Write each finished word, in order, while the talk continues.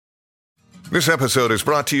This episode is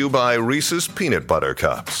brought to you by Reese's Peanut Butter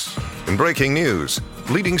Cups. In breaking news,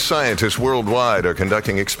 leading scientists worldwide are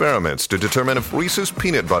conducting experiments to determine if Reese's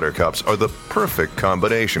Peanut Butter Cups are the perfect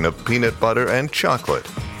combination of peanut butter and chocolate.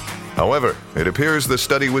 However, it appears the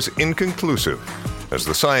study was inconclusive, as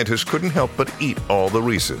the scientists couldn't help but eat all the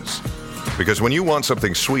Reese's. Because when you want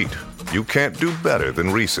something sweet, you can't do better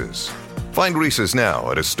than Reese's. Find Reese's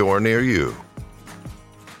now at a store near you.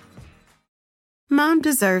 Mom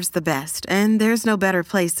deserves the best, and there's no better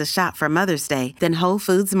place to shop for Mother's Day than Whole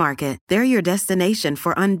Foods Market. They're your destination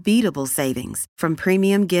for unbeatable savings, from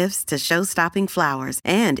premium gifts to show-stopping flowers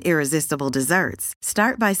and irresistible desserts.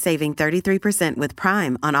 Start by saving 33% with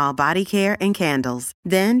Prime on all body care and candles.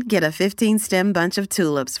 Then get a 15-stem bunch of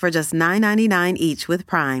tulips for just $9.99 each with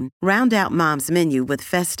Prime. Round out Mom's menu with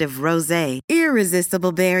festive rosé,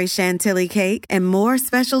 irresistible berry chantilly cake, and more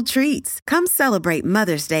special treats. Come celebrate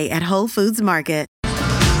Mother's Day at Whole Foods Market.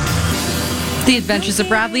 The Adventures of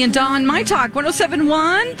Bradley and Dawn, My Talk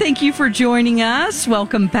 107.1. Thank you for joining us.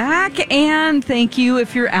 Welcome back. And thank you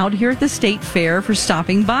if you're out here at the State Fair for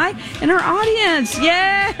stopping by and our audience.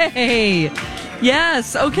 Yay!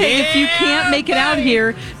 Yes. Okay. Yeah, if you can't make it out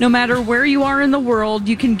here, no matter where you are in the world,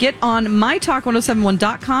 you can get on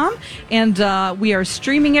mytalk1071.com, and we are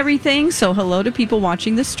streaming everything. So hello to people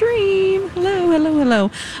watching the stream. Hello, hello, hello.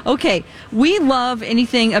 Okay. We love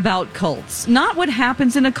anything about cults. Not what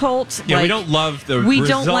happens in a cult. Yeah, we don't love the We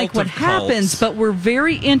result don't like what of happens, cults. but we're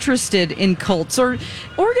very interested in cults or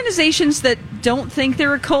organizations that don't think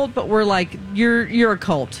they're a cult, but we're like, you're a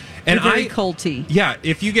cult. And You're very culty. Yeah,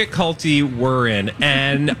 if you get culty, we're in.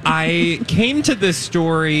 And I came to this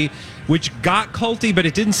story, which got culty, but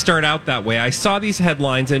it didn't start out that way. I saw these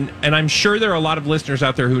headlines, and I'm sure there are a lot of listeners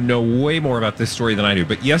out there who know way more about this story than I do.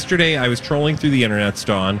 But yesterday, I was trolling through the internet,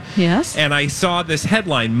 Dawn. Yes. And I saw this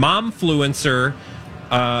headline, Momfluencer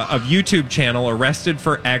of YouTube channel arrested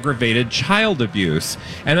for aggravated child abuse.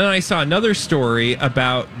 And then I saw another story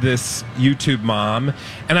about this YouTube mom,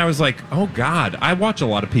 and I was like, oh God, I watch a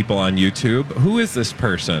lot of people on YouTube. Who is this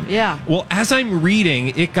person? Yeah. Well, as I'm reading,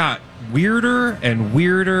 it got weirder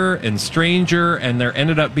and stranger, and there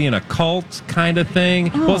ended up being a cult kind of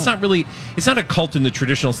thing. Oh. Well, it's not a cult in the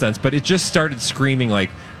traditional sense, but it just started screaming like,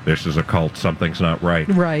 this is a cult, something's not right.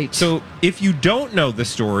 Right. So if you don't know the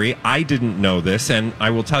story, I didn't know this, and I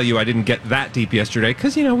will tell you I didn't get that deep yesterday,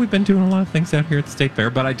 because, we've been doing a lot of things out here at the State Fair,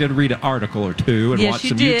 but I did read an article or two and watch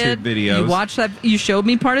some YouTube videos. You watched that. You showed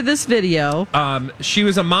me part of this video. She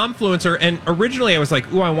was a momfluencer, and originally I was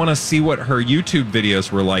like, I want to see what her YouTube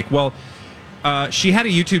videos were like. Well, she had a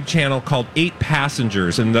YouTube channel called 8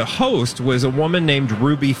 Passengers, and the host was a woman named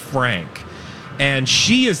Ruby Frank. And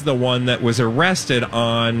she is the one that was arrested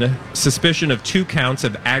on suspicion of 2 counts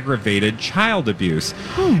of aggravated child abuse.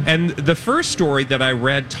 And the first story that I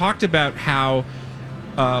read talked about how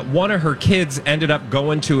one of her kids ended up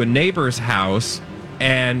going to a neighbor's house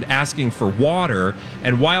and asking for water.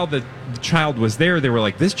 And while the child was there, they were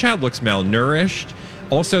like, this child looks malnourished.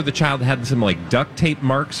 Also, the child had some duct tape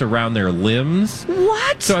marks around their limbs.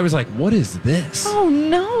 What? So I was like, what is this? Oh,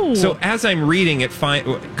 no. So as I'm reading it,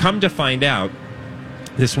 come to find out,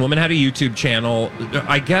 this woman had a YouTube channel.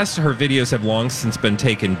 I guess her videos have long since been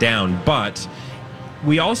taken down, but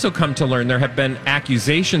we also come to learn there have been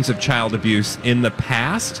accusations of child abuse in the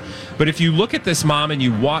past. But if you look at this mom and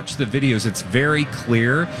you watch the videos, it's very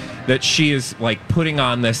clear that she is putting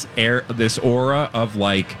on this aura of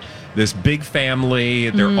this big family.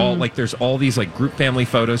 They're all there's all these group family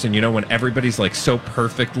photos, and when everybody's so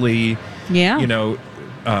perfectly,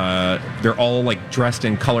 they're all dressed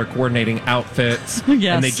in color coordinating outfits.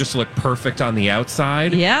 Yes. And they just look perfect on the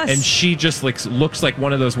outside. Yes. And she just looks like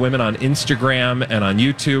one of those women on Instagram and on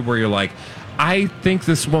YouTube where you're like, I think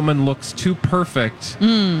this woman looks too perfect.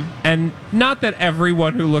 And not that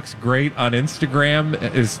everyone who looks great on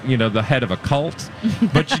Instagram is, the head of a cult,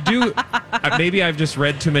 but you do. Maybe I've just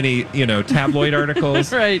read too many, tabloid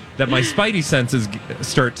articles right. that my spidey senses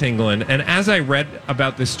start tingling. And as I read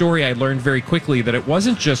about this story, I learned very quickly that it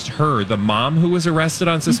wasn't just her, the mom, who was arrested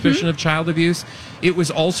on suspicion of child abuse. It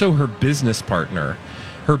was also her business partner.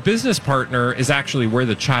 Her business partner is actually where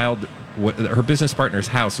the child... Her business partner's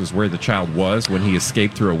house was where the child was when he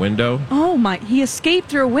escaped through a window. Oh, my. He escaped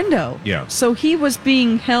through a window? Yeah. So he was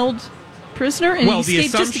being held prisoner and he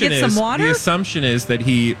escaped just to get some water? The assumption is that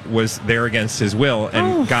he was there against his will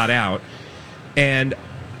and got out. And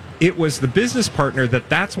it was the business partner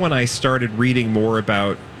that's when I started reading more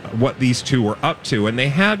about what these two were up to. And they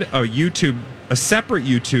had a separate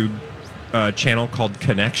YouTube channel called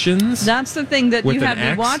Connections. That's the thing that you had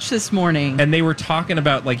me watch this morning. And they were talking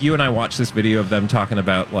about, you and I watched this video of them talking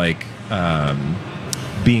about,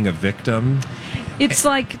 being a victim. It's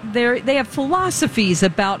like they have philosophies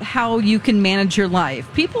about how you can manage your life.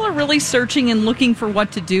 People are really searching and looking for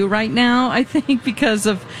what to do right now, I think, because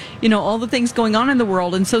of, all the things going on in the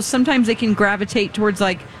world. And so sometimes they can gravitate towards,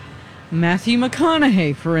 like, Matthew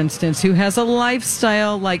McConaughey, for instance, who has a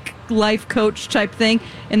lifestyle, like, life coach type thing.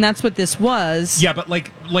 And that's what this was. Yeah, but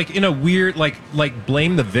like in a weird, like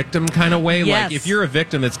blame the victim kind of way. Yes. Like, if you're a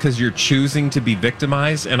victim, it's because you're choosing to be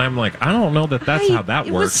victimized. And I'm like, I don't know that's how that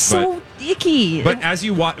it works. Was so icky. But as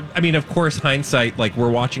you watch, I mean, of course, hindsight, like,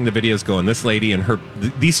 we're watching the videos going, this lady and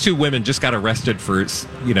these two women just got arrested for,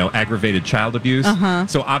 aggravated child abuse.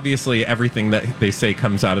 So obviously everything that they say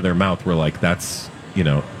comes out of their mouth, we're like, that's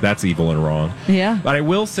evil and wrong. Yeah. But I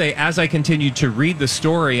will say, as I continued to read the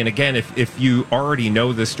story, and again, if you already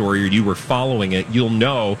know this story or you were following it, you'll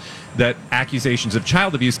know that accusations of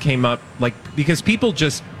child abuse came up, like, because people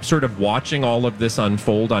just sort of watching all of this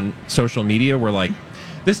unfold on social media were like,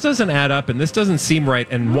 this doesn't add up and this doesn't seem right.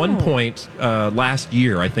 And one point last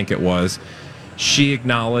year, I think it was, she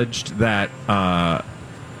acknowledged that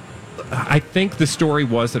I think the story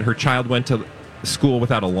was that her child went to school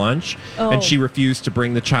without a lunch and she refused to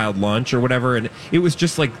bring the child lunch or whatever, and it was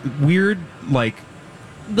just like weird, like,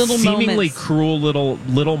 little seemingly moments. cruel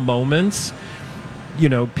little moments,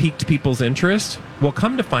 piqued people's interest. Well,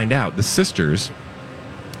 come to find out, the sisters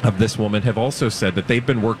of this woman have also said that they've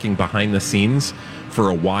been working behind the scenes for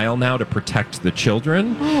a while now to protect the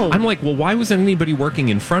children. I'm like, well, why wasn't anybody working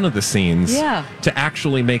in front of the scenes to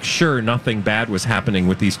actually make sure nothing bad was happening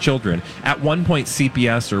with these children? At one point,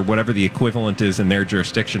 CPS, or whatever the equivalent is in their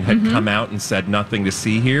jurisdiction, had come out and said nothing to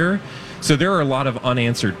see here. So there are a lot of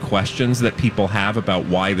unanswered questions that people have about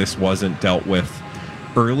why this wasn't dealt with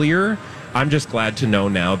earlier. I'm just glad to know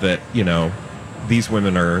now that, these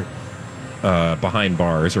women are behind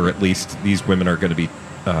bars, or at least these women are going to be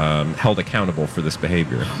held accountable for this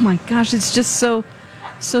behavior. Oh my gosh, it's just so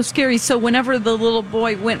scary. So whenever the little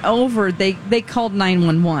boy went over, they called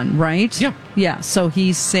 911, right? Yeah, so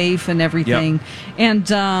he's safe and everything. And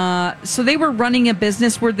so they were running a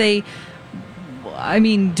business. Were they,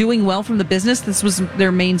 doing well from the business? This was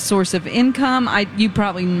their main source of income. You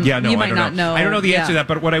might not know. I don't know the answer to that,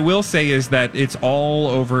 but what I will say is that it's all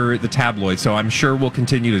over the tabloids. So I'm sure we'll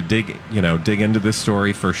continue to dig into this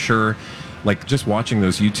story for sure. Like, just watching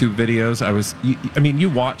those YouTube videos, you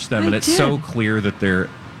watch them and it's so clear that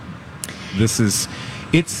it's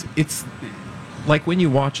like when you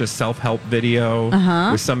watch a self-help video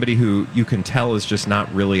with somebody who you can tell is just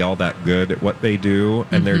not really all that good at what they do,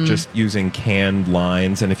 and they're just using canned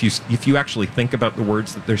lines. And if you actually think about the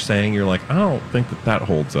words that they're saying, you're like, I don't think that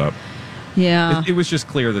holds up. Yeah. It was just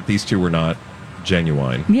clear that these two were not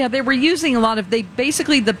genuine. Yeah, they were using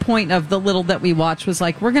basically the point of the little that we watched was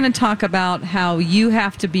like, we're going to talk about how you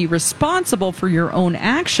have to be responsible for your own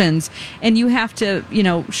actions, and you have to,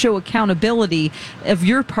 show accountability of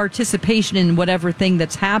your participation in whatever thing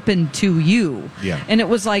that's happened to you. Yeah. And it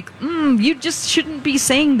was like, you just shouldn't be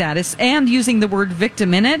saying that, and using the word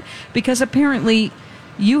victim in it, because apparently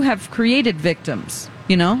you have created victims,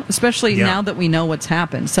 especially now that we know what's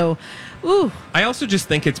happened. So, ooh. I also just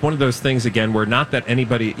think it's one of those things, again, where not that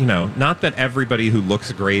everybody who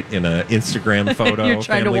looks great in an Instagram photo, you're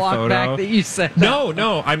trying family to walk photo, back that you said that.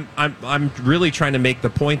 No, I'm really trying to make the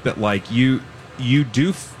point that, like, you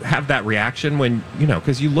do have that reaction when,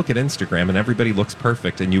 because you look at Instagram and everybody looks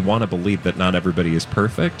perfect, and you want to believe that not everybody is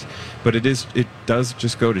perfect, but it does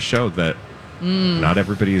just go to show that not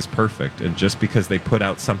everybody is perfect, and just because they put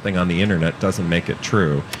out something on the internet doesn't make it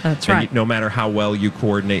true. That's right. And no matter how well you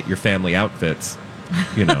coordinate your family outfits,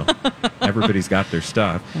 everybody's got their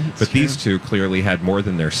stuff. But these two clearly had more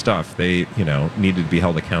than their stuff. They, needed to be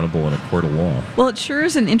held accountable in a court of law. Well, it sure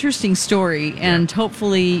is an interesting story, and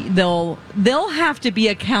hopefully they'll have to be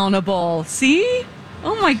accountable. See?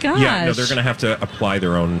 Oh my gosh. Yeah, no, they're going to have to apply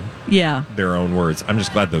their own words. I'm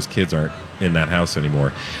just glad those kids aren't in that house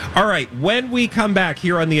anymore. All right, when we come back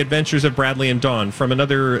here on The Adventures of Bradley and Dawn, from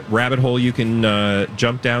another rabbit hole you can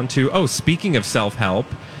jump down to. Oh, speaking of self-help,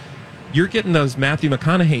 you're getting those Matthew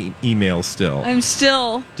McConaughey emails still. I'm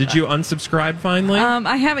still. Did you unsubscribe finally?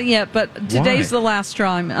 I haven't yet, but today's the last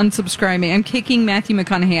straw. I'm unsubscribing. I'm kicking Matthew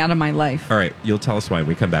McConaughey out of my life. All right, you'll tell us why when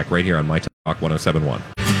we come back right here on My Talk 107.1.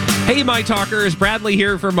 Hey, My Talkers, Bradley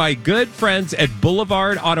here for my good friends at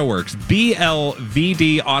Boulevard Autoworks,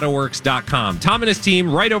 BLVDAutoworks.com. Tom and his team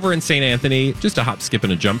right over in St. Anthony, just a hop, skip,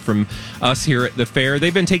 and a jump from us here at the fair.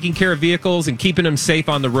 They've been taking care of vehicles and keeping them safe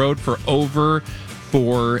on the road for over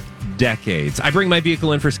 4 decades. I bring my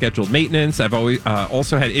vehicle in for scheduled maintenance. I've always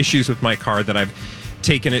also had issues with my car that I've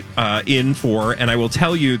taken it in for, and I will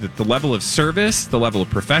tell you that the level of service, the level of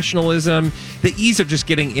professionalism, the ease of just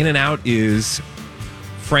getting in and out is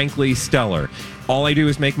frankly stellar. All I do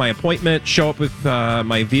is make my appointment, show up with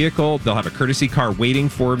my vehicle. They'll have a courtesy car waiting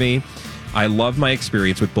for me. I love my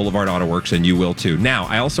experience with Boulevard Auto Works, and you will too. Now,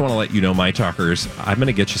 I also want to let you know, My Talkers, I'm going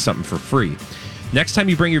to get you something for free. Next time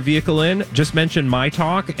you bring your vehicle in, just mention My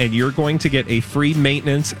Talk, and you're going to get a free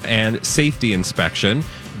maintenance and safety inspection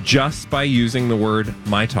just by using the word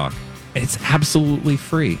My Talk. It's absolutely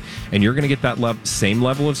free. And you're going to get that same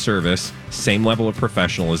level of service, same level of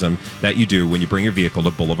professionalism that you do when you bring your vehicle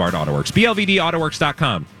to Boulevard Auto Works.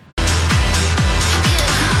 BLVDAutoworks.com.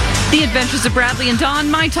 The Adventures of Bradley and Dawn,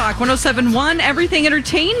 My Talk 107.1, Everything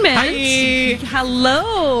Entertainment. Hi.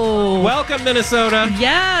 Hello. Welcome, Minnesota.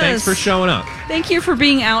 Yes. Thanks for showing up. Thank you for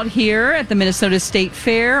being out here at the Minnesota State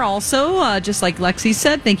Fair. Also, just like Lexi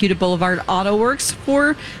said, thank you to Boulevard Auto Works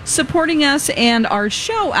for supporting us and our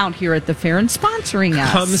show out here at the fair and sponsoring us.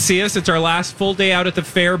 Come see us. It's our last full day out at the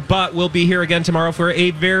fair, but we'll be here again tomorrow for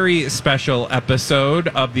a very special episode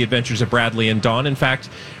of The Adventures of Bradley and Dawn. In fact,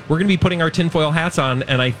 we're going to be putting our tinfoil hats on,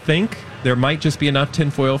 and I think there might just be enough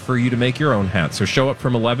tinfoil for you to make your own hat. So show up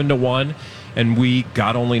from 11 to 1. And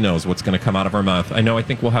God only knows what's going to come out of our mouth. I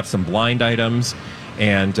think we'll have some blind items,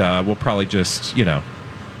 and we'll probably just,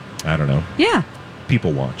 I don't know. Yeah.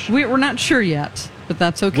 People watch. We're not sure yet, but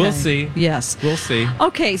that's okay. We'll see. Yes. We'll see.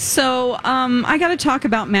 Okay, so I got to talk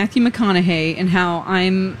about Matthew McConaughey and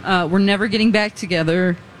how we're never getting back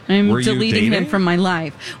together. I'm deleting him from my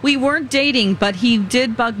life. We weren't dating, but he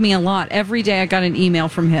did bug me a lot. Every day I got an email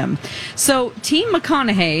from him. So Team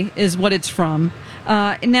McConaughey is what it's from.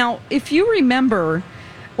 Now, if you remember,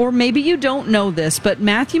 or maybe you don't know this, but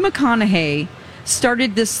Matthew McConaughey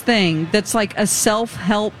started this thing that's like a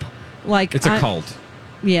self-help, it's a cult.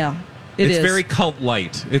 Yeah, it's very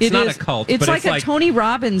cult-light. It's not a cult. It's but like a Tony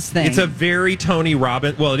Robbins thing. It's a very Tony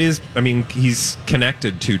Robbins. Well, it is. I mean, he's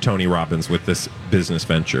connected to Tony Robbins with this business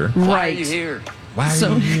venture. Right. Why are you here?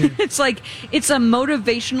 It's like it's a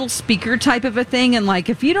motivational speaker type of a thing, and like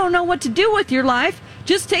if you don't know what to do with your life,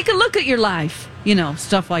 just take a look at your life,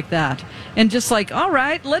 stuff like that, and just like, all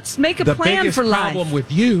right, let's make a plan for life. The biggest problem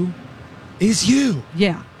with you is you.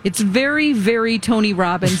 Yeah, it's very, very Tony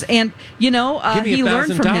Robbins, and Give me he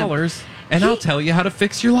learned from him. $1,000, and I'll tell you how to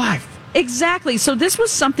fix your life. Exactly. So this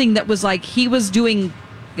was something that was like he was doing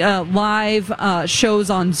live shows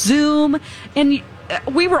on Zoom, and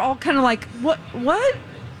we were all kind of like, what?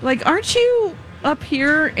 Like, aren't you up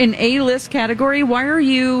here in A-list category? Why are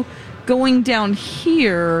you going down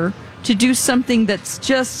here to do something that's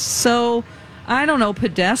just so, I don't know,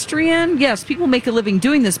 pedestrian? Yes, people make a living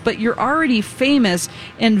doing this, but you're already famous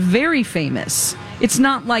and very famous. It's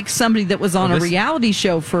not like somebody that was on a reality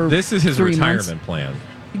show for 3 months. This is his retirement plan.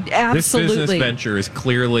 Absolutely. This business venture is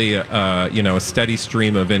clearly, a steady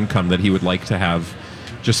stream of income that he would like to have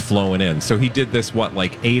just flowing in. So he did this,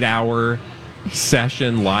 8-hour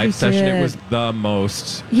live session. It was the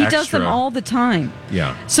most He does them all the time.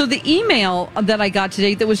 Yeah. So the email that I got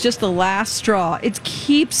today that was just the last straw, it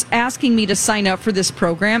keeps asking me to sign up for this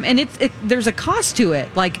program, and there's a cost to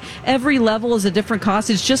it. Like every level is a different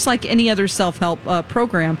cost. It's just like any other self-help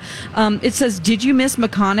program. It says, did you miss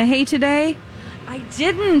McConaughey today? I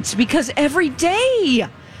didn't, because every day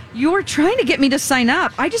you were trying to get me to sign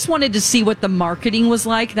up. I just wanted to see what the marketing was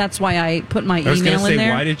like. That's why I put my email in there. I was going to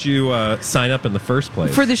say, why did you sign up in the first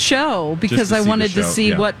place? For the show, because I wanted to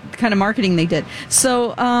see what kind of marketing they did.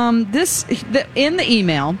 So in the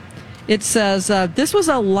email, it says, this was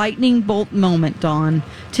a lightning bolt moment, Dawn.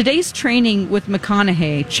 Today's training with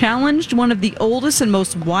McConaughey challenged one of the oldest and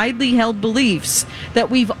most widely held beliefs that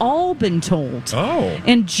we've all been told. Oh.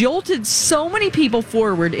 And jolted so many people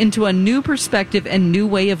forward into a new perspective and new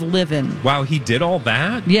way of living. Wow, he did all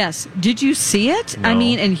that? Yes. Did you see it? No. I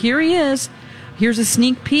mean, and here he is. Here's a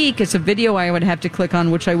sneak peek. It's a video I would have to click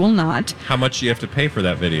on, which I will not. How much do you have to pay for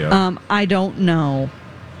that video? I don't know.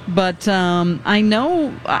 But I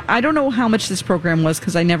don't know how much this program was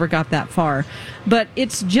because I never got that far. But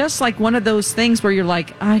it's just like one of those things where you're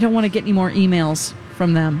like, I don't want to get any more emails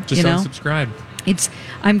from them. Just unsubscribe.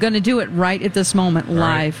 I'm going to do it right at this moment,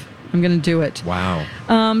 live. Right. I'm going to do it. Wow.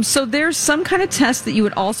 So there's some kind of test that you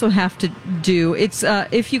would also have to do. It's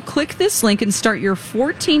if you click this link and start your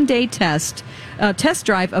 14-day test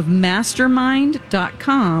drive of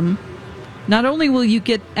mastermind.com. Not only will you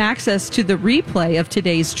get access to the replay of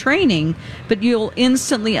today's training, but you'll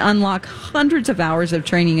instantly unlock hundreds of hours of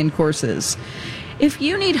training and courses. If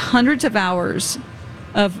you need hundreds of hours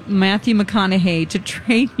of Matthew McConaughey to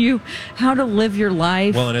train you how to live your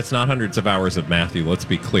life. Well, and it's not hundreds of hours of Matthew. Let's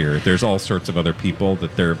be clear. There's all sorts of other people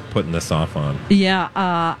that they're putting this off on. Yeah,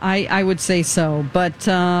 I would say so. But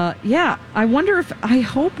yeah, I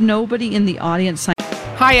hope nobody in the audience.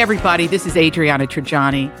 Hi, everybody. This is Adriana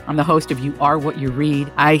Trajani. I'm the host of You Are What You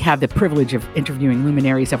Read. I have the privilege of interviewing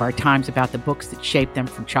luminaries of our times about the books that shaped them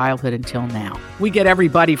from childhood until now. We get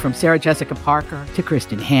everybody from Sarah Jessica Parker to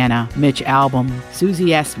Kristen Hanna, Mitch Albom, Susie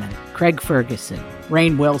Essman, Craig Ferguson,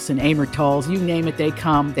 Rainn Wilson, Amor Tolls, you name it, they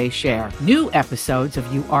come, they share. New episodes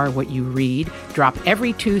of You Are What You Read drop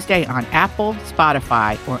every Tuesday on Apple,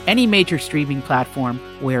 Spotify, or any major streaming platform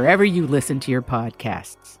wherever you listen to your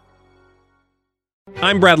podcasts.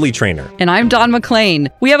 I'm Bradley Trainer. And I'm Don McClain.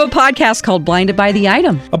 We have a podcast called Blinded by the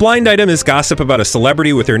Item. A blind item is gossip about a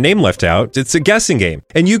celebrity with their name left out. It's a guessing game,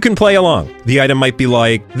 and you can play along. The item might be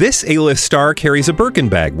like, this A-list star carries a Birkin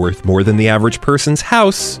bag worth more than the average person's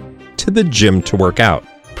house to the gym to work out.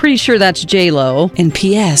 Pretty sure that's J-Lo. And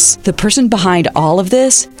P.S. the person behind all of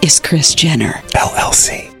this is Kris Jenner,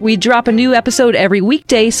 LLC. We drop a new episode every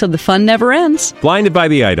weekday so the fun never ends. Blinded by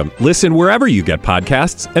the Item. Listen wherever you get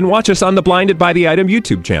podcasts and watch us on the Blinded by the Item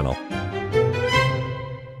YouTube channel.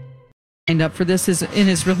 Up for this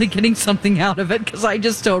is really getting something out of it because I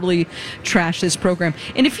just totally trashed this program.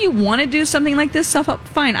 And if you want to do something like this stuff up,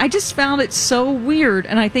 fine. I just found it so weird,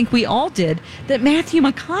 and I think we all did, that Matthew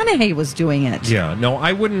McConaughey was doing it. Yeah, no,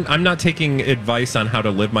 I wouldn't. I'm not taking advice on how to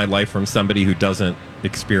live my life from somebody who doesn't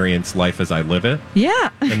experience life as I live it. Yeah.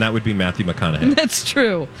 And that would be Matthew McConaughey. That's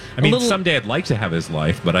true. I mean, someday I'd like to have his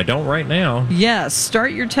life, but I don't right now. Yes.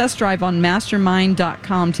 Start your test drive on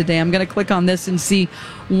mastermind.com today. I'm going to click on this and see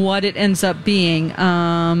what it ends up being.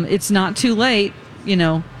 It's not too late, you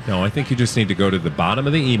know. No, I think you just need to go to the bottom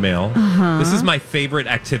of the email. This is my favorite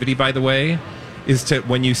activity, by the way, is to,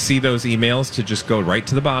 when you see those emails, to just go right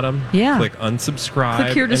to the bottom. Yeah. Click unsubscribe.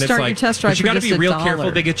 Click here to start your test drive. But you got to be real $1.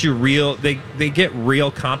 careful. They get you real. They get real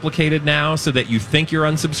complicated now, so that you think you're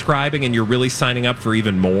unsubscribing and you're really signing up for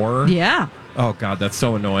even more. Yeah. Oh God, that's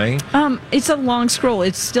so annoying. It's a long scroll.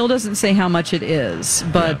 It still doesn't say how much it is,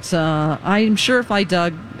 but I'm sure if I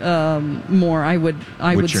dug more, I would see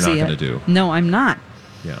it. Which you're not going to do. No, I'm not.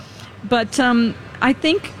 Yeah. But I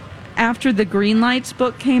think after the Green Lights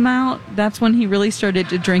book came out, that's when he really started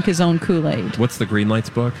to drink his own Kool-Aid. What's the Green Lights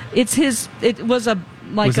book? It's his. It was a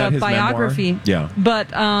biography. Memoir? Yeah. But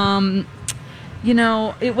you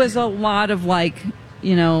know, it was a lot of like,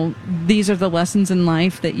 you know, these are the lessons in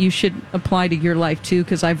life that you should apply to your life too,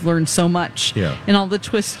 because I've learned so much. Yeah. And all the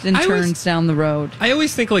twists and turns down the road. I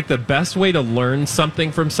always think like the best way to learn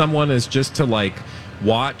something from someone is just to like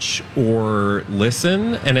watch or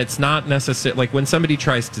listen, and it's not necessary. Like when somebody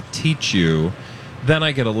tries to teach you, then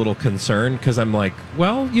I get a little concerned because I'm like,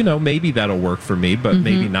 well, you know, maybe that'll work for me, but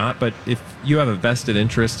maybe not. But if you have a vested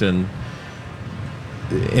interest in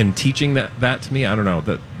teaching that to me, I don't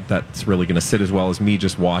know that's really going to sit as well as me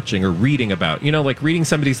just watching or reading about, you know, like reading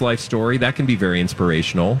somebody's life story. That can be very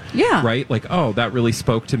inspirational. Yeah. Right? Like, oh, that really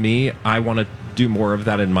spoke to me. I want to do more of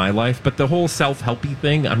that in my life. But the whole self-helpy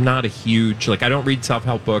thing, I'm not a huge, like, I don't read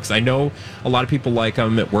self-help books. I know a lot of people like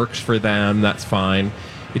them. It works for them. That's fine.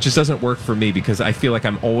 It just doesn't work for me because I feel like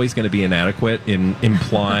I'm always going to be inadequate in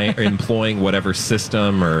employing whatever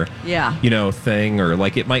system or, you know, thing, or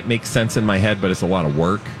like it might make sense in my head, but it's a lot of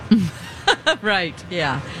work. Right.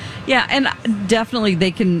 Yeah. Yeah. And definitely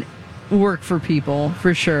they can work for people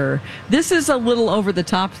for sure. This is a little over the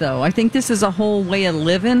top, though. I think this is a whole way of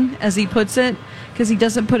living, as he puts it, because he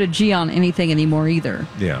doesn't put a G on anything anymore either.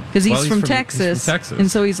 Yeah. Because he's from Texas. And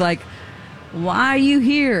so he's like, why are you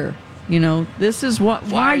here? You know, this is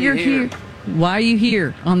why you're here. Why are you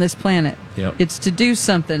here on this planet? Yep. It's to do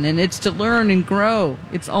something, and it's to learn and grow.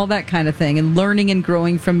 It's all that kind of thing, and learning and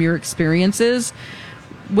growing from your experiences,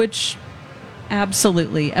 which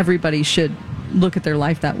absolutely everybody should look at their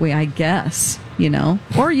life that way, I guess, you know.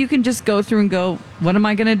 Or you can just go through and go, what am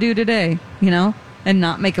I going to do today, you know, and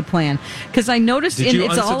not make a plan. Because I noticed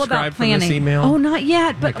it's all about planning. This email? Oh, not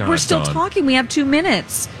yet, but God, we're still talking. We have 2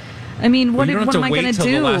 minutes. I mean, what am I going to do? You don't have to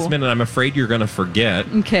wait till the last minute. I'm afraid you're going to forget.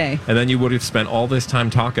 Okay. And then you would have spent all this time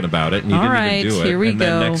talking about it, and you didn't even do it. Here we and go.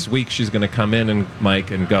 Then next week she's going to come in and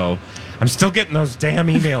Mike and go, I'm still getting those damn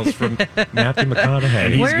emails from Matthew McConaughey.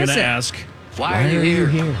 And he's going to ask, why are you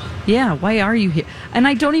here? Yeah, why are you here? And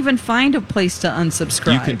I don't even find a place to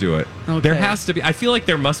unsubscribe. You can do it. Okay. There has to be. I feel like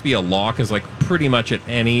there must be a law, because like pretty much at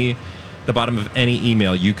the bottom of any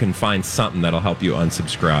email, you can find something that'll help you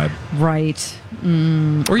unsubscribe. Right.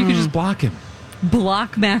 Or you could just block him.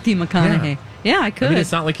 Block Matthew McConaughey. Yeah, I could. I mean,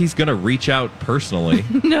 it's not like he's going to reach out personally.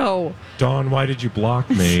 No. Dawn, why did you block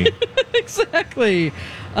me? Exactly. exactly.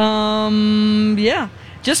 Yeah.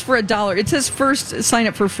 Just for $1. It says first sign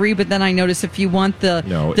up for free, but then I notice if you want the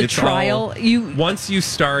trial, once you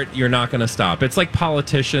start, you're not going to stop. It's like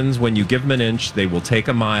politicians. When you give them an inch, they will take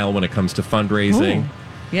a mile when it comes to fundraising. Ooh.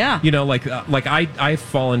 Yeah. I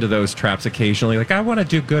fall into those traps occasionally. Like, I want to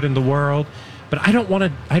do good in the world, but I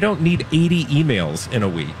don't need 80 emails in a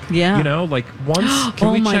week. Yeah. Once,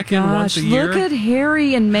 can we check in once a year? Look at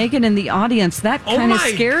Harry and Meghan in the audience. That kind of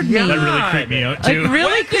scared me. That really creeped me out, too.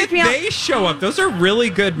 Creeped me out. They show up. Those are really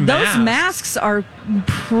good masks. Those masks are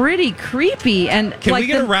pretty creepy. And can we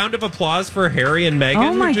get a round of applause for Harry and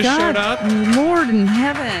Meghan who just showed up? Lord in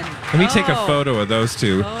heaven. Let me take a photo of those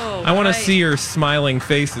two. I want to see your smiling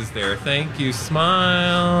faces there. Thank you.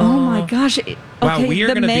 Smile. Oh, my gosh. Wow, okay, we are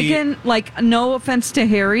the Meghan, no offense to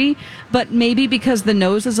Harry, but maybe because the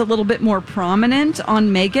nose is a little bit more prominent on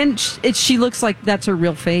Meghan, she looks like that's her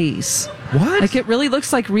real face. What? Like, it really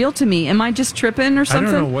looks like real to me. Am I just tripping or something?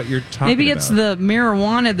 I don't know what you're talking about. Maybe it's the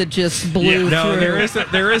marijuana that just blew through. No,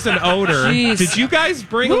 there is an odor. Jeez. Did you guys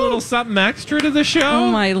bring a little something extra to the show? Oh,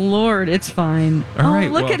 my Lord. It's fine. All right,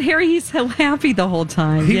 look at Harry. He's so happy the whole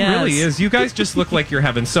time. He really is. You guys just look like you're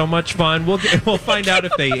having so much fun. We'll find out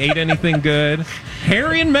if they ate anything good.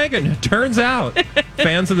 Harry and Meghan, turns out,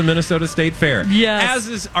 fans of the Minnesota State Fair. Yes. As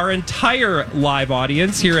is our entire live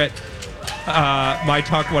audience here at My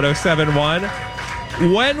Talk 1071.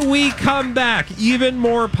 When we come back, even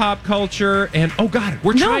more pop culture and, oh God,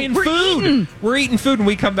 we're trying food. Eating. We're eating food when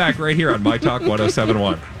we come back right here on My Talk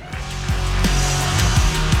 1071.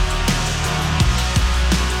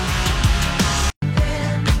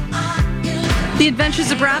 The Adventures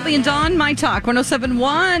of Bradley and Dawn, My Talk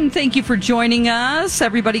 1071. Thank you for joining us.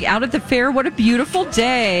 Everybody out at the fair, what a beautiful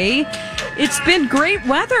day. It's been great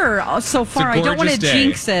weather so far. I don't want to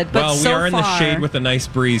jinx it, but we are in the shade with a nice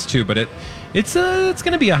breeze too, but it's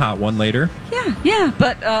going to be a hot one later. Yeah,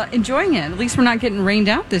 but enjoying it. At least we're not getting rained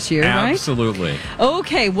out this year, right? Absolutely.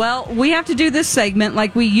 Okay, well, we have to do this segment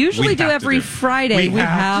like we usually do every Friday. We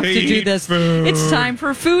have to do this. Food. It's time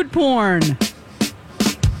for food porn.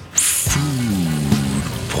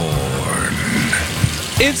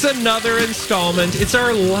 It's another installment. It's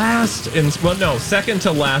our second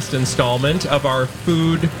to last installment of our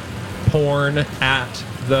food porn at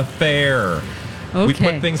the fair. Okay. We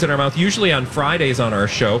put things in our mouth usually on Fridays on our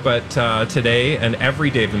show, but today and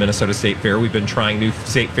every day of the Minnesota State Fair, we've been trying new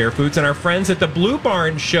State Fair foods, and our friends at the Blue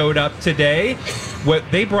Barn showed up today.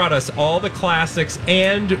 They brought us all the classics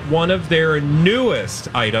and one of their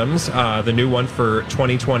newest items, the new one for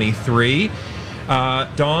 2023.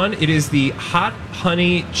 Dawn, it is the hot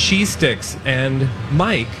honey cheese sticks. And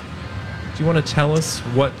Mike, do you want to tell us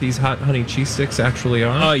what these hot honey cheese sticks actually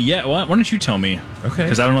are? Yeah. Why don't you tell me? Okay.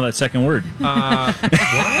 Because I don't know that second word.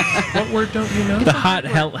 What word don't you know? The hot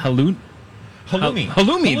halloumi.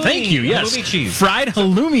 Halloumi. Thank you. Yes. Halloumi cheese. Fried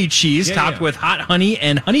halloumi cheese topped with hot honey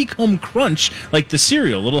and honeycomb crunch, like the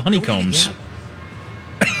cereal, little honeycombs.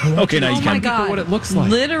 Okay, now you can. God. What it looks like.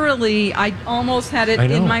 Literally, I almost had it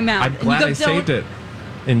in my mouth. I'm glad I saved it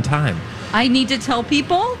in time. I need to tell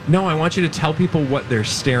people? No, I want you to tell people what they're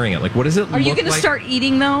staring at. Like, what does it look like? Are you going to start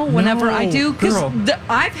eating, though, whenever I do? Because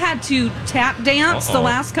I've had to tap dance the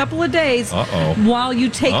last couple of days while you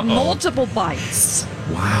take multiple bites.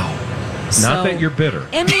 Wow. Not that you're bitter.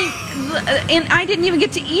 I mean, and I didn't even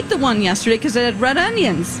get to eat the one yesterday because it had red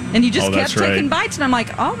onions. And you just kept taking bites. And I'm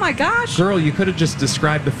like, oh, my gosh. Girl, you could have just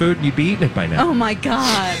described the food and you'd be eating it by now. Oh, my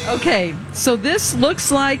God. Okay. So this looks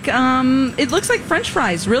like, French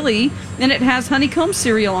fries, really. And it has honeycomb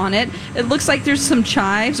cereal on it. It looks like there's some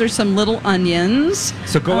chives or some little onions.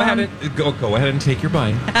 So go ahead and take your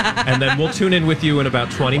bite. And then we'll tune in with you in about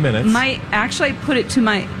 20 minutes. I put it to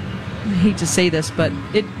my... I hate to say this, but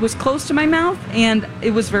it was close to my mouth, and it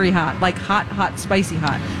was very hot. Like hot, spicy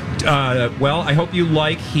hot. Well, I hope you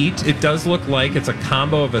like heat. It does look like it's a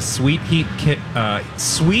combo of a sweet heat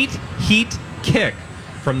kick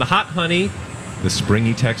from the hot honey, the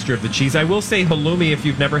springy texture of the cheese. I will say halloumi, if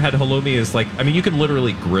you've never had halloumi, is like, I mean, you can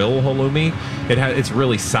literally grill halloumi. It's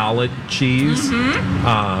really solid cheese.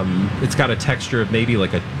 Mm-hmm. It's got a texture of maybe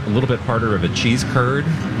like a little bit harder of a cheese curd.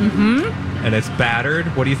 Mm-hmm. And it's battered.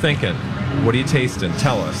 What are you thinking? What are you tasting?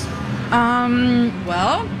 Tell us.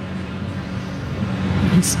 Well,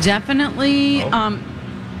 it's definitely,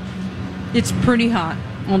 it's pretty hot.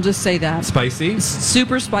 I'll just say that. Spicy? It's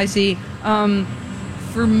super spicy.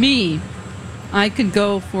 For me, I could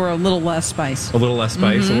go for a little less spice. A little less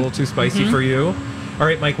spice? Mm-hmm. A little too spicy for you? All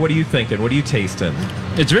right, Mike, what are you thinking? What are you tasting?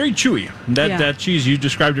 It's very chewy. That cheese, you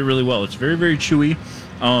described it really well. It's very, very chewy.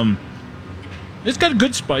 It's got a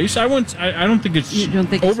good spice. I don't think it's you don't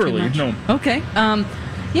think overly. It's too much? No. Okay.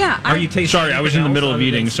 Yeah. Are you tasting? Sorry, I was in the middle of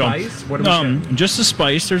eating. So, What are we just the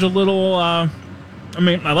spice. There's a little. I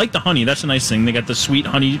like the honey. That's a nice thing. They got the sweet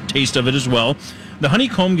honey taste of it as well. The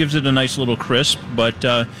honeycomb gives it a nice little crisp, but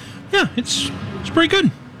it's pretty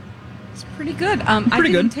good. It's pretty good. I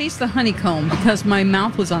didn't taste the honeycomb because my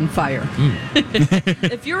mouth was on fire.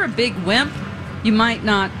 If you're a big wimp, you might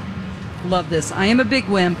not love this. I am a big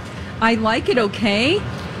wimp. I like it okay,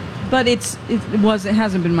 but it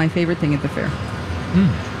hasn't been my favorite thing at the fair.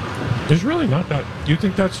 It's really not that. Do you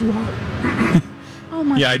think that's too hot? Oh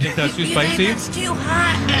my! Yeah, I think that's too spicy. That's too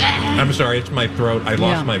hot. I'm sorry, it's my throat. I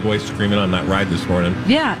lost my voice screaming on that ride this morning.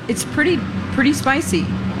 Yeah, it's pretty spicy.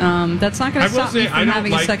 That's not going to stop me from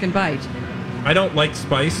having a second bite. I don't like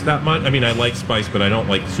spice that much. I mean, I like spice, but I don't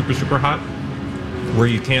like super, super hot, where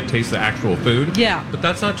you can't taste the actual food. Yeah. But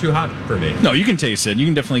that's not too hot for me. No, you can taste it. You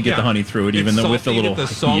can definitely get the honey through it, even though with the little the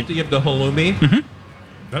salty of the halloumi. Mm-hmm.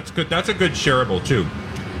 That's good. That's a good shareable, too.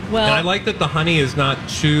 Well, and I like that the honey is not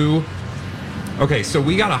too... Okay, so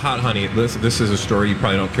we got a hot honey. This is a story you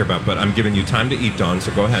probably don't care about, but I'm giving you time to eat, Dawn,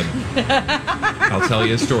 so go ahead. I'll tell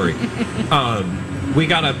you a story. We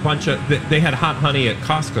got a bunch of... They had hot honey at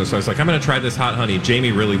Costco, so I was like, I'm going to try this hot honey.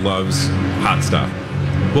 Jamie really loves hot stuff.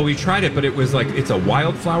 Well, we tried it, but it was like, it's a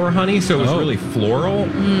wildflower honey, so it was really floral.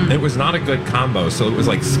 It was not a good combo, so it was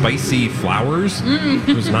like spicy flowers.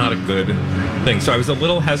 It was not a good thing. So I was a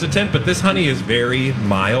little hesitant, but this honey is very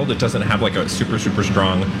mild. It doesn't have like a super, super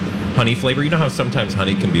strong honey flavor. You know how sometimes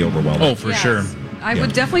honey can be overwhelming? Oh, for sure. I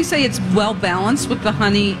would definitely say it's well balanced with the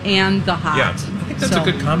honey and the hot. Yeah, I think that's a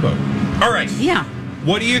good combo. All right. Yeah.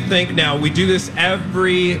 What do you think now? We do this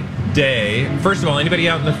every day. First of all, anybody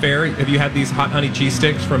out in the fair, have you had these hot honey cheese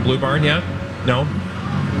sticks from Blue Barn yet? No?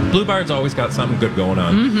 Blue Barn's always got something good going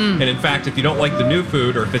on. And in fact, if you don't like the new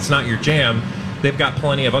food or if it's not your jam, they've got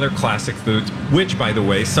plenty of other classic foods, which, by the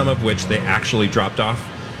way, some of which they actually dropped off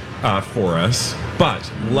for us.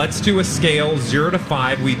 But let's do a scale 0 to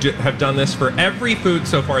 5. We have done this for every food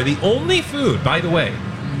so far. The only food, by the way,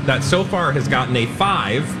 that so far has gotten a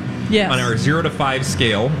 5 on our 0 to 5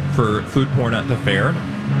 scale for food porn at the fair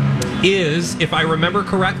is, if I remember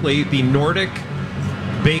correctly, the Nordic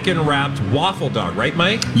bacon-wrapped waffle dog, right,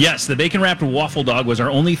 Mike? Yes, the bacon-wrapped waffle dog was our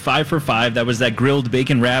only 5 for 5. That was that grilled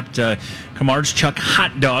bacon-wrapped Camar's Chuck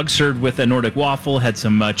hot dog served with a Nordic waffle, had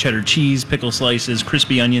some cheddar cheese, pickle slices,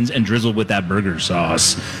 crispy onions, and drizzled with that burger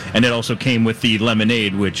sauce. And it also came with the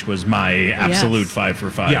lemonade, which was my absolute 5 for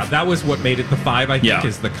 5. Yeah, that was what made it the 5, I think,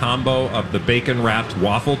 is the combo of the bacon-wrapped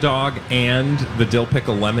waffle dog and the dill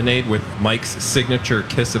pickle lemonade with Mike's signature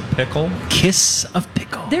kiss of pickle. Kiss of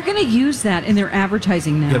pickle. They're going to use that in their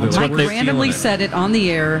advertising now. Mike randomly said it on the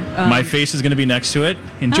air. My face is going to be next to it.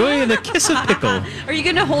 Enjoy the kiss of pickle. Are you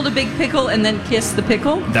going to hold a big pickle and then kiss the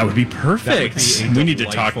pickle? That would be perfect. We need to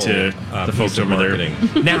talk to the folks over there.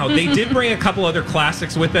 Now, they did bring a couple other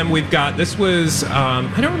classics with them. We've got, this was,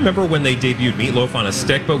 I don't remember when they debuted Meatloaf on a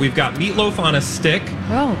Stick, but we've got Meatloaf on a Stick,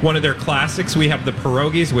 one of their classics. We have the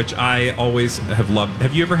pierogies, which I always have loved.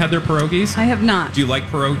 Have you ever had their pierogies? I have not. Do you like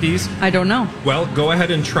pierogies? I don't know. Well, go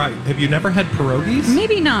ahead and try. Have you never had pierogies?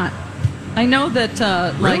 Maybe not. I know that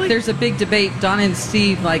Really? like there's a big debate. Donna and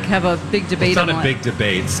Steve like have a big debate It's not on a big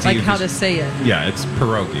debate. Steve like how to say it. Yeah, it's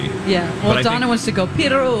pierogi. Yeah. Well, Donna wants to go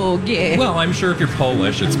pierogi. Well, I'm sure if you're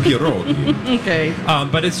Polish, it's pierogi. Okay.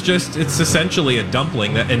 But it's essentially a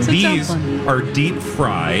dumpling, and these are deep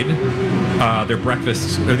fried. They're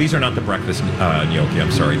breakfast. These are not the breakfast gnocchi.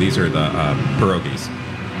 I'm sorry. These are the pierogies.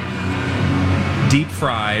 Deep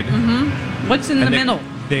fried. What's in the middle?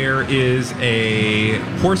 There is a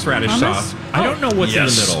horseradish sauce. I don't know what's in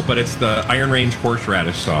the middle, but it's the Iron Range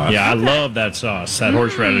horseradish sauce. Yeah, I love that sauce. That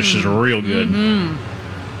horseradish is real good.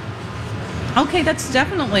 Okay, that's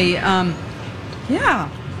definitely, I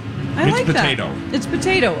like potato. That. It's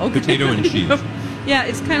potato. Okay. Potato and cheese. Yeah,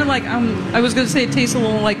 it's kind of like, I was going to say it tastes a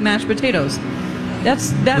little like mashed potatoes. That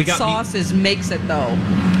sauce makes it, though.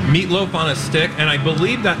 Meatloaf on a Stick, and I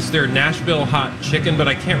believe that's their Nashville hot chicken, but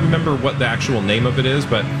I can't remember what the actual name of it is.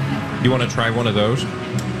 But you want to try one of those?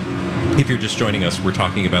 If you're just joining us, we're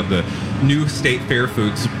talking about the new State Fair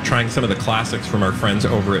foods, trying some of the classics from our friends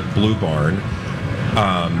over at Blue Barn.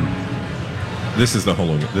 This is the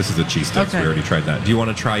This is the cheese sticks. We already tried that. Do you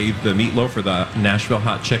want to try the meatloaf or the Nashville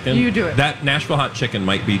hot chicken? You do it. That Nashville hot chicken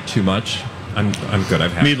might be too much. I'm good.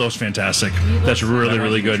 I've had meatloaf's fantastic. That's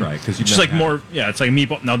really good. Just like more, it's like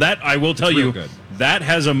meatball. Now that I will tell you, that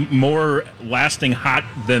has a more lasting hot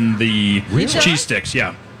than the cheese sticks.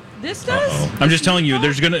 Yeah. This does? I'm just telling you,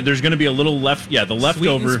 there's gonna be a little left. Yeah, the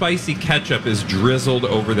leftover sweet and spicy ketchup is drizzled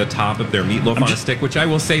over the top of their meatloaf on a stick. Which I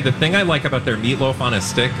will say, the thing I like about their meatloaf on a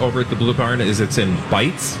stick over at the Blue Barn is it's in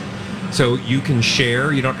bites. So you can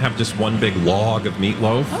share. You don't have just one big log of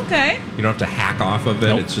meatloaf. Okay. You don't have to hack off of it.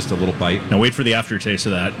 Nope. It's just a little bite. Now wait for the aftertaste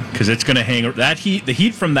of that, because it's going to hang. That heat, the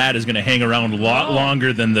heat from that is going to hang around a lot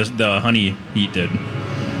longer than the honey heat did.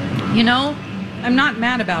 You know, I'm not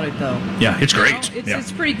mad about it though. Yeah, it's great.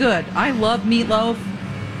 It's pretty good. I love meatloaf.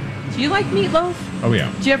 Do you like meatloaf? Oh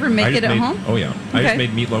yeah. Did you ever make it at home? Oh yeah. I just made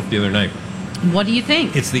meatloaf the other night. What do you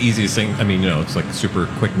think? It's the easiest thing. I mean, it's like a super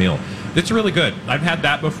quick meal. It's really good. I've had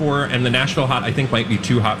that before, and the Nashville hot I think might be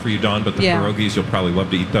too hot for you, Dawn, but the pierogies, you'll probably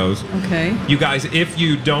love to eat those. Okay. You guys, if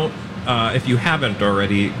you haven't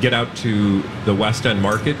already, get out to the West End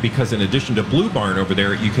Market, because in addition to Blue Barn over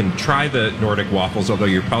there, you can try the Nordic waffles, although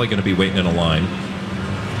you're probably going to be waiting in a line.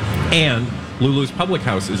 And Lulu's Public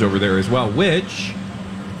House is over there as well, which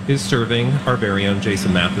is serving our very own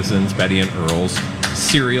Jason Matheson's Betty and Earl's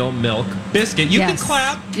cereal milk biscuit. You can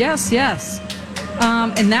clap. Yes.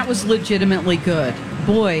 And that was legitimately good.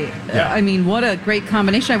 Boy, I mean, what a great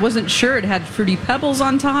combination. I wasn't sure it had Fruity Pebbles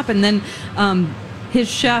on top, and then his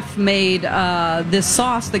chef made this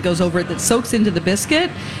sauce that goes over it that soaks into the biscuit,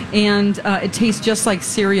 and it tastes just like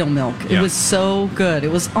cereal milk. It was so good.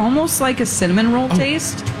 It was almost like a cinnamon roll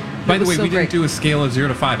taste. By the way, we didn't do a scale of 0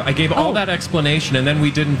 to 5. I gave all that explanation, and then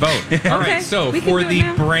we didn't vote. All right, so for the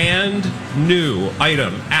brand new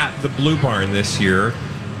item at the Blue Barn this year,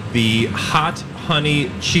 the hot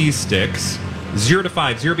honey cheese sticks, 0 to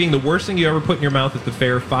 5. 0 being the worst thing you ever put in your mouth at the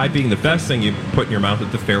fair, 5 being the best thing you put in your mouth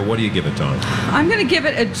at the fair. What do you give it, Dawn? I'm going to give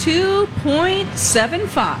it a 2.75.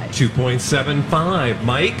 2.75.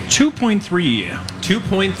 Mike? 2.3.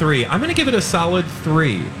 2.3. I'm going to give it a solid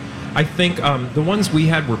 3. I think the ones we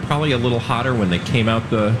had were probably a little hotter when they came out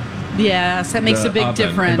the Yes, that makes a big oven.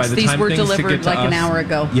 difference. These were delivered like an hour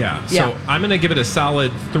ago. Yeah, so I'm going to give it a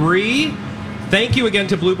solid 3. Thank you again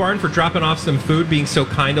to Blue Barn for dropping off some food, being so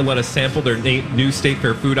kind to let us sample their new State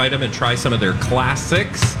Fair food item and try some of their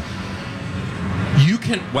classics. You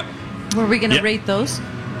can... What? Were we going to rate those?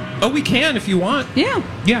 Oh, we can if you want. Yeah.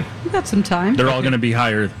 Yeah. We got some time. They're all going to be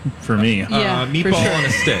higher for me. Meatball on a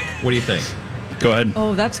stick. What do you think? Go ahead.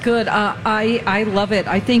 Oh, that's good. I love it.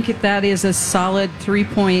 I think that is a solid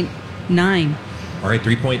 3.9. All right,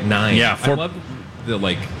 3.9. Yeah. I love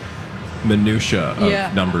the, minutia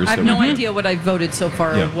of numbers. I have no idea what I voted so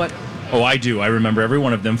far. Or what? Oh, I do. I remember every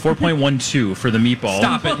one of them. 4.12 for the meatball.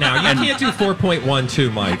 Stop it now. You can't do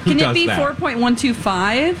 4.12, Mike. Who Can does it be that?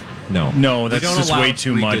 4.125? No, that's just way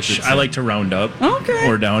too much. I like to round up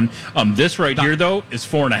or down. This right here, though, is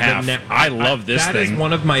 4.5. I love this thing. That is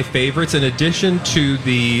one of my favorites. In addition to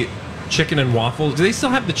the chicken and waffle, do they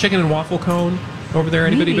still have the chicken and waffle cone over there?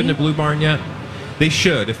 Anybody been to Blue Barn yet? They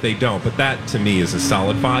should if they don't, but that to me is a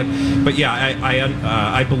solid 5. But yeah,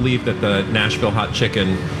 I believe that the Nashville hot chicken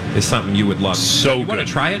is something you would love. So you want to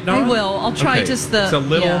try it, Dawn? I will. I'll try just the... It's a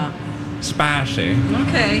little spicy.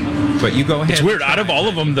 Okay. But you go ahead. It's weird. Out of all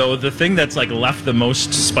of them, though, the thing that's left the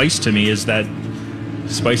most spice to me is that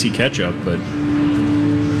spicy ketchup. But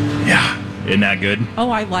yeah, isn't that good?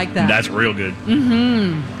 Oh, I like that. That's real good.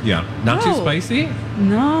 Mm-hmm. Yeah. Not too spicy?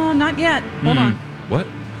 No, not yet. Hold on. What?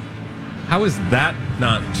 How is that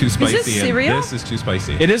not too spicy? Is this cereal? And this is too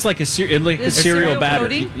spicy. It is like a cereal batter.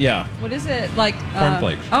 Coating? Yeah. What is it? Like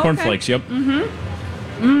cornflakes. Cornflakes, yep.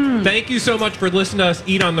 Mm-hmm. Thank you so much for listening to us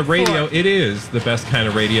eat on the radio. It is the best kind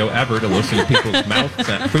of radio ever to listen to people's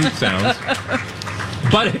food sounds.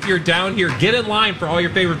 But if you're down here, get in line for all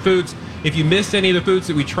your favorite foods. If you missed any of the foods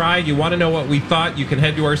that we tried, you want to know what we thought, you can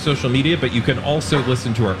head to our social media, but you can also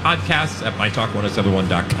listen to our podcasts at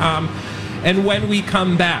mytalk1071.com. And when we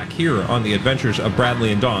come back here on the Adventures of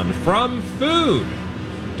Bradley and Dawn from food,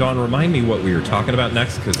 Dawn, remind me what we were talking about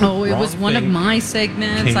next. It was one of my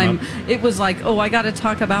segments. It was like, I got to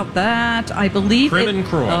talk about that. I believe Crim and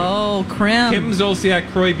Croy. Oh, Crim. Kim Zolciak,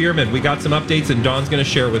 Croy Bierman. We got some updates, and Dawn's going to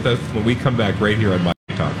share with us when we come back right here on My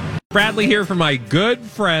Talk. Bradley here for my good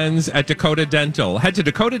friends at Dakota Dental. Head to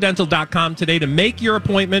dakotadental.com today to make your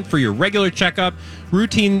appointment for your regular checkup,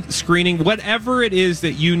 routine screening, whatever it is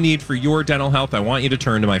that you need for your dental health. I want you to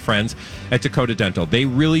turn to my friends at Dakota Dental. They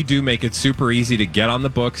really do make it super easy to get on the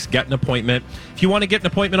books, get an appointment. If you want to get an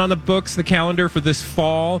appointment on the books, the calendar for this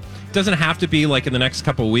fall, it doesn't have to be like in the next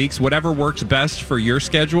couple of weeks. Whatever works best for your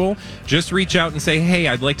schedule, just reach out and say, hey,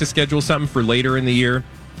 I'd like to schedule something for later in the year.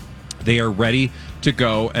 They are ready to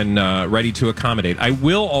go and ready to accommodate. I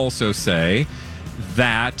will also say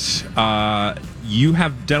that you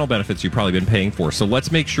have dental benefits you've probably been paying for. So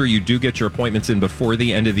let's make sure you do get your appointments in before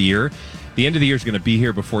the end of the year. The end of the year is going to be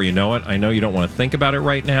here before you know it. I know you don't want to think about it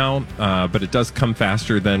right now, but it does come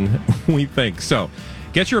faster than we think. So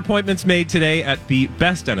Get your appointments made today at the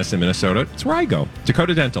best dentist in Minnesota. It's where I go.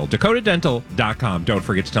 Dakota Dental. DakotaDental.com. Don't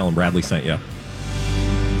forget to tell them Bradley sent you.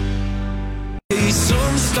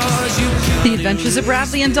 The Adventures of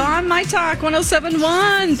Bradley and Dawn, My Talk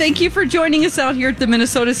 107.1. Thank you for joining us out here at the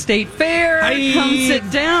Minnesota State Fair. Hi. Come sit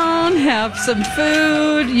down, have some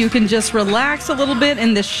food. You can just relax a little bit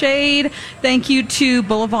in the shade. Thank you to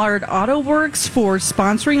Boulevard Auto Works for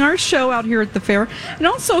sponsoring our show out here at the fair. And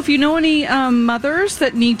also, if you know any mothers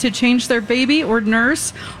that need to change their baby or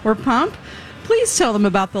nurse or pump, please tell them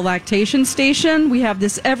about the lactation station. We have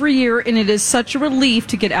this every year, and it is such a relief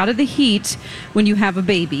to get out of the heat when you have a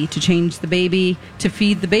baby, to change the baby, to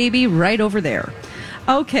feed the baby right over there.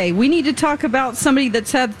 Okay, we need to talk about somebody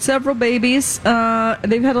that's had several babies.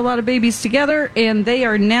 They've had a lot of babies together, and they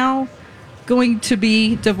are now going to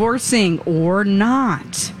be divorcing or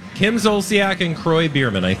not. Kim Zolciak and Croy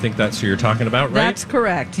Bierman. I think that's who you're talking about, right? That's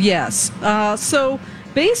correct, yes. So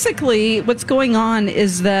basically, what's going on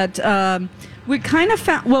is that we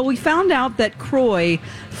found out that Croy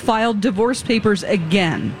filed divorce papers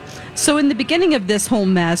again. So in the beginning of this whole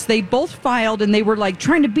mess, they both filed and they were like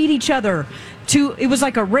trying to beat each other. It was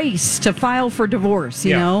like a race to file for divorce,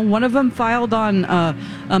 you know. One of them filed on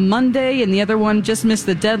a Monday and the other one just missed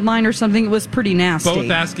the deadline or something. It was pretty nasty.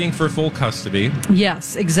 Both asking for full custody.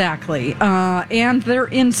 Yes, exactly. And they're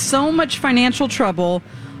in so much financial trouble.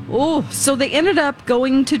 Oh, so they ended up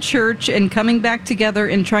going to church and coming back together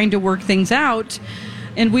and trying to work things out.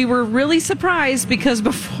 And we were really surprised because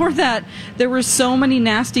before that, there were so many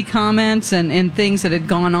nasty comments and things that had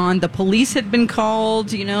gone on. The police had been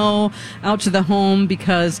called, out to the home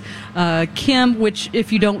because Kim, which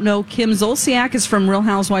if you don't know, Kim Zolciak is from Real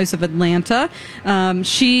Housewives of Atlanta.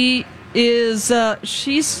 She's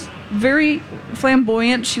very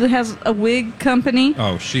flamboyant. She has a wig company.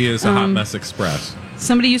 Oh, she is a hot mess express.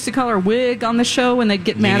 Somebody used to call her Wig on the show and they'd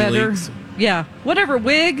get mad at her. Yeah, whatever,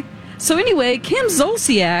 Wig. So anyway, Kim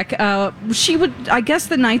Zolciak, she would, I guess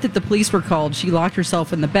the night that the police were called, she locked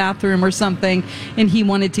herself in the bathroom or something, and he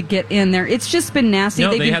wanted to get in there. It's just been nasty.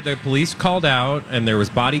 No, they had the police called out, and there was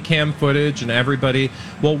body cam footage, and everybody.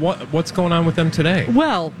 Well, what's going on with them today?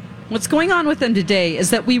 Well, what's going on with them today is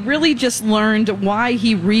that we really just learned why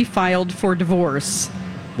he refiled for divorce.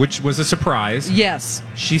 Which was a surprise. Yes.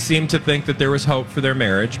 She seemed to think that there was hope for their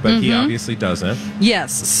marriage, but he obviously doesn't.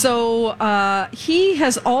 Yes. So he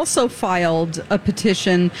has also filed a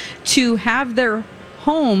petition to have their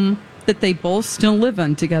home that they both still live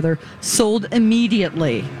in together sold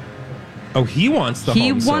immediately. Oh, he wants the home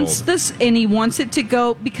sold. He wants this, and he wants it to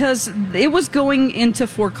go because it was going into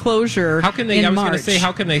foreclosure. How can they? I was going to say,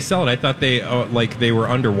 how can they sell it? I thought they were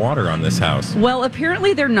underwater on this house. Well,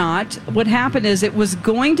 apparently they're not. What happened is it was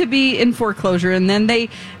going to be in foreclosure, and then they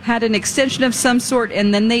had an extension of some sort,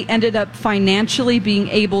 and then they ended up financially being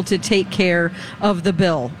able to take care of the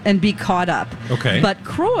bill and be caught up. Okay. But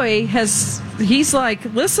Croy he's like,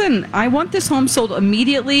 listen, I want this home sold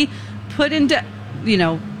immediately, put into,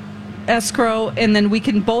 escrow, and then we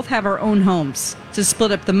can both have our own homes to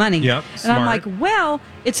split up the money. Yep, and smart. I'm like, well,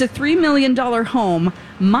 it's a $3 million home.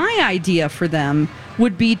 My idea for them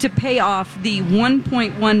would be to pay off the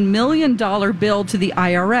 $1.1 million bill to the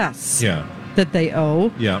IRS. Yeah. That they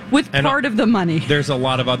owe, with part of the money. There's a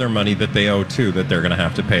lot of other money that they owe, too, that they're going to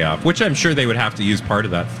have to pay off, which I'm sure they would have to use part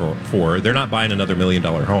of that for. They're not buying another $1 million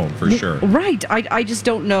home, for sure. Right. I just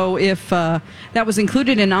don't know if that was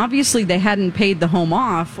included, and obviously they hadn't paid the home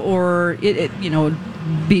off, or it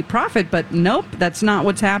be profit, but nope, that's not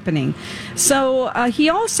what's happening. So he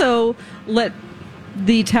also let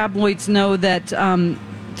the tabloids know that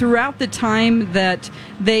throughout the time that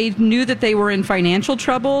they knew that they were in financial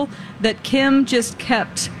trouble, that Kim just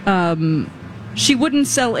kept she wouldn't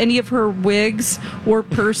sell any of her wigs or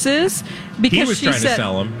purses because he was she trying said to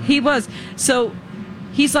sell them. He was. So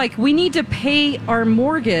he's like, we need to pay our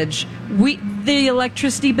mortgage. The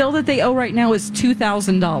electricity bill that they owe right now is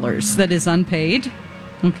 $2,000 that is unpaid.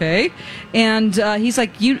 Okay. And he's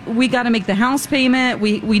like, we got to make the house payment.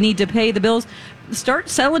 We need to pay the bills. Start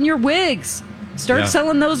selling your wigs. Start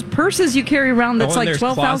selling those purses you carry around that's like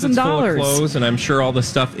 $12,000. Full of clothes, and I'm sure all the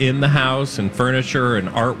stuff in the house and furniture and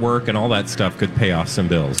artwork and all that stuff could pay off some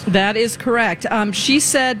bills. That is correct. She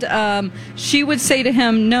said she would say to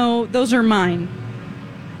him, no, those are mine.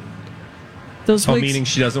 Those wigs, meaning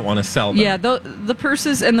she doesn't want to sell them. Yeah, the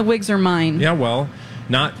purses and the wigs are mine. Yeah, well,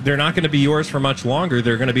 they're not going to be yours for much longer.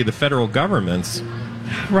 They're going to be the federal government's.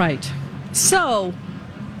 Right. So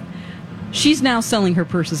she's now selling her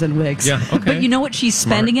purses and wigs. Yeah, okay. But you know what she's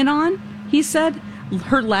spending it on? He said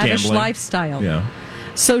her lavish Gambling. lifestyle. Yeah.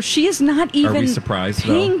 So she is not even Are we surprised,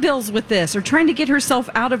 paying though? bills with this or trying to get herself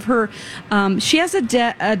out of her. She has a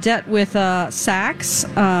debt with Saks,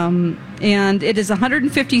 and it is a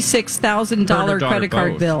 $156,000 credit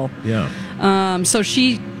card bill. Yeah. So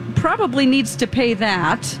she probably needs to pay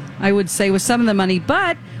that, I would say, with some of the money.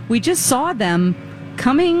 But we just saw them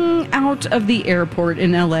coming out of the airport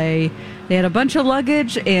in L.A. They had a bunch of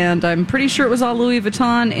luggage, and I'm pretty sure it was all Louis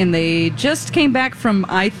Vuitton, and they just came back from,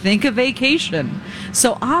 I think, a vacation.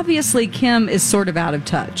 So obviously Kim is sort of out of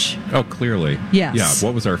touch. Oh, clearly. Yes. Yeah,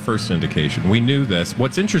 what was our first indication? We knew this.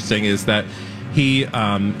 What's interesting is that he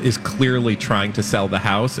is clearly trying to sell the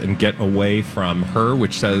house and get away from her,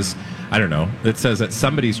 which says, I don't know, it says that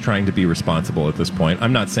somebody's trying to be responsible at this point.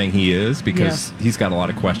 I'm not saying he is, because he's got a lot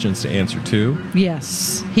of questions to answer too.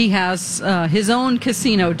 Yes. He has his own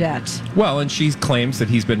casino debt. Well, and she claims that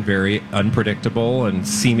he's been very unpredictable and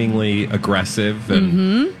seemingly aggressive.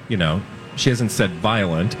 And, you know, she hasn't said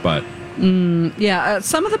violent, but...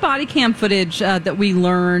 some of the body cam footage that we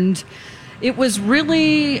learned, it was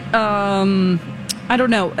really... I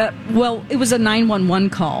don't know. It was a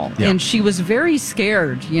 911 call, and she was very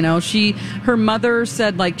scared. You know, her mother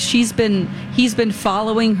said like he's been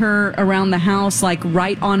following her around the house, like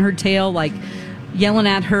right on her tail, like yelling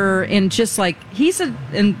at her, and just like he's an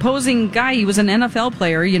imposing guy. He was an NFL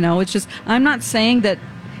player. You know, it's just I'm not saying that.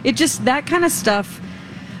 It just that kind of stuff.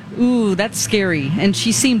 Ooh, that's scary. And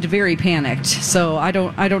she seemed very panicked. So I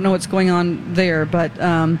don't know what's going on there, but.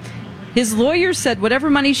 His lawyer said whatever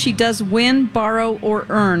money she does win, borrow, or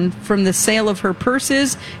earn from the sale of her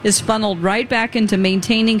purses is funneled right back into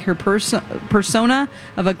maintaining her persona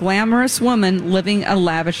of a glamorous woman living a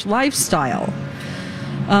lavish lifestyle.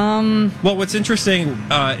 Well, what's interesting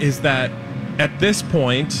is that at this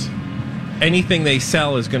point, anything they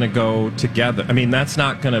sell is going to go together. I mean, she's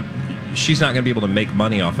not going to be able to make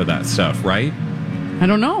money off of that stuff, right? I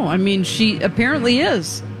don't know. I mean, she apparently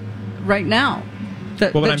is right now.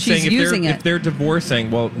 Well, but I'm saying if they're divorcing,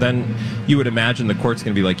 well, then you would imagine the court's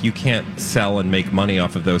going to be like, you can't sell and make money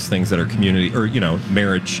off of those things that are community or,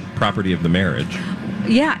 marriage, property of the marriage.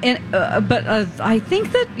 Yeah, but I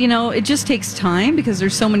think that, it just takes time because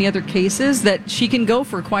there's so many other cases that she can go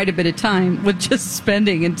for quite a bit of time with just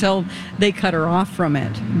spending until they cut her off from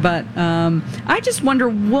it. But I just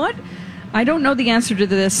wonder I don't know the answer to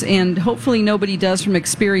this, and hopefully nobody does from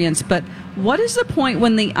experience, but what is the point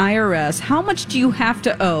when the IRS, how much do you have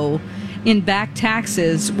to owe in back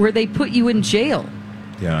taxes where they put you in jail?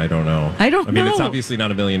 Yeah, I don't know. I mean, it's obviously not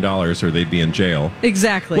 $1 million or they'd be in jail.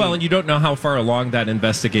 Exactly. Well, and you don't know how far along that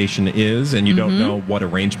investigation is, and you don't know what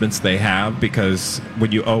arrangements they have, because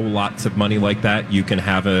when you owe lots of money like that, you can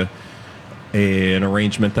have an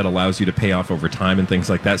arrangement that allows you to pay off over time and things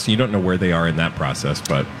like that, so you don't know where they are in that process,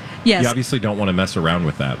 but yes. You obviously don't want to mess around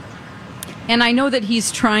with that. And I know that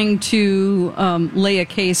he's trying to lay a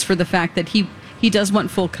case for the fact that he does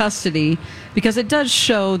want full custody, because it does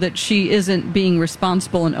show that she isn't being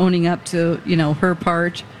responsible and owning up to, her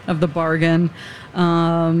part of the bargain.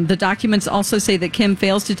 The documents also say that Kim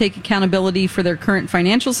fails to take accountability for their current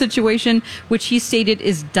financial situation, which he stated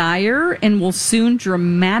is dire and will soon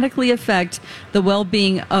dramatically affect the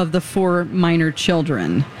well-being of the 4 minor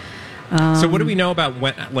children. So what do we know about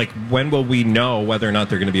when will we know whether or not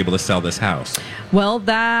they're going to be able to sell this house? Well,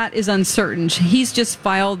 that is uncertain. He's just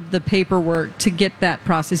filed the paperwork to get that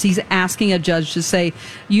process. He's asking a judge to say,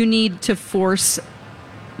 you need to force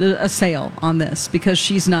a sale on this because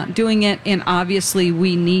she's not doing it, and obviously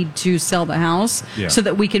we need to sell the house so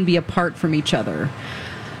that we can be apart from each other.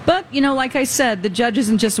 But, like I said, the judge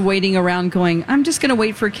isn't just waiting around going, I'm just going to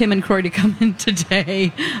wait for Kim and Croy to come in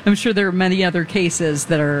today. I'm sure there are many other cases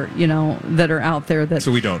that are, that are out there that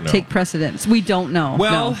so we don't know. Take precedence. We don't know.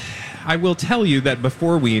 Well, no. I will tell you that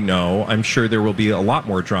before we know, I'm sure there will be a lot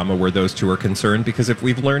more drama where those two are concerned, because if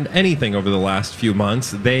we've learned anything over the last few months,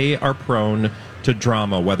 they are prone to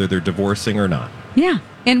drama, whether they're divorcing or not. Yeah.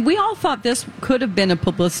 And we all thought this could have been a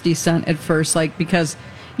publicity stunt at first, because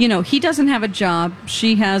he doesn't have a job.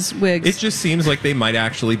 She has wigs. It just seems like they might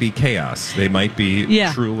actually be chaos. They might be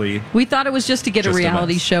truly... We thought it was just to get a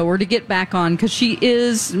reality show or to get back on, because she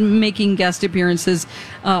is making guest appearances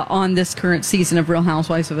on this current season of Real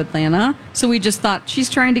Housewives of Atlanta. So we just thought she's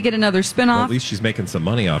trying to get another spinoff. Well, at least she's making some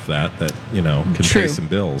money off that can pay some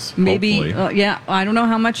bills. Maybe, I don't know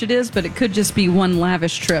how much it is, but it could just be one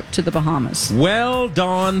lavish trip to the Bahamas. Well,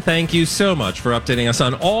 Dawn, thank you so much for updating us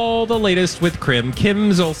on all the latest with Kim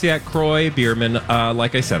Zolciak, Croy, Bierman.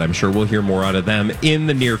 Like I said, I'm sure we'll hear more out of them in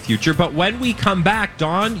the near future. But when we come back,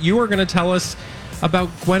 Dawn, you are going to tell us about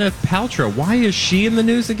Gwyneth Paltrow. Why is she in the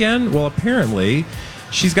news again? Well, apparently,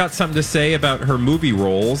 She's got something to say about her movie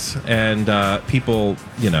roles, and people,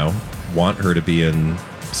 want her to be in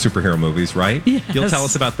superhero movies, right? Yes. You'll tell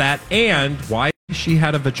us about that and why she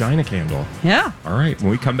had a vagina candle. Yeah. All right,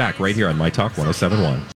 when we come back right here on My Talk 1071.